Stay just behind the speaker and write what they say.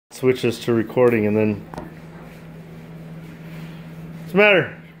switch this to recording and then... What's the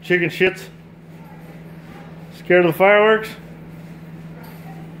matter? Chicken shits? Scared of the fireworks?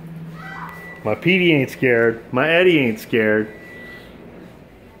 My Petey ain't scared. My Eddie ain't scared.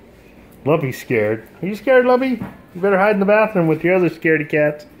 Lumpy's scared. Are you scared, Lumpy? You better hide in the bathroom with your other scaredy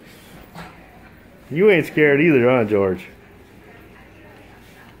cats. You ain't scared either, huh, George?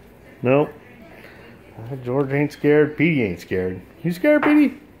 Nope. George ain't scared. Petey ain't scared. You scared,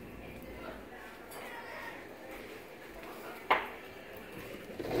 Petey?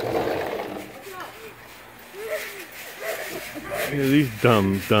 Look at these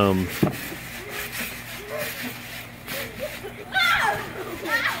dumbs.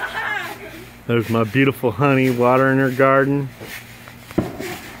 There's my beautiful honey watering her garden.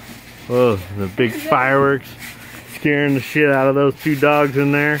 Oh, the big fireworks scaring the shit out of those 2 dogs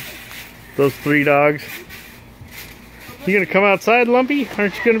in there. Those 3 dogs. You gonna come outside, Lumpy?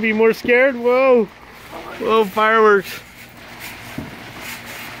 Aren't you gonna be more scared? Whoa! Whoa, fireworks!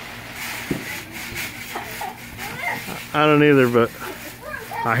 I don't either, but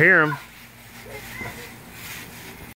I hear them.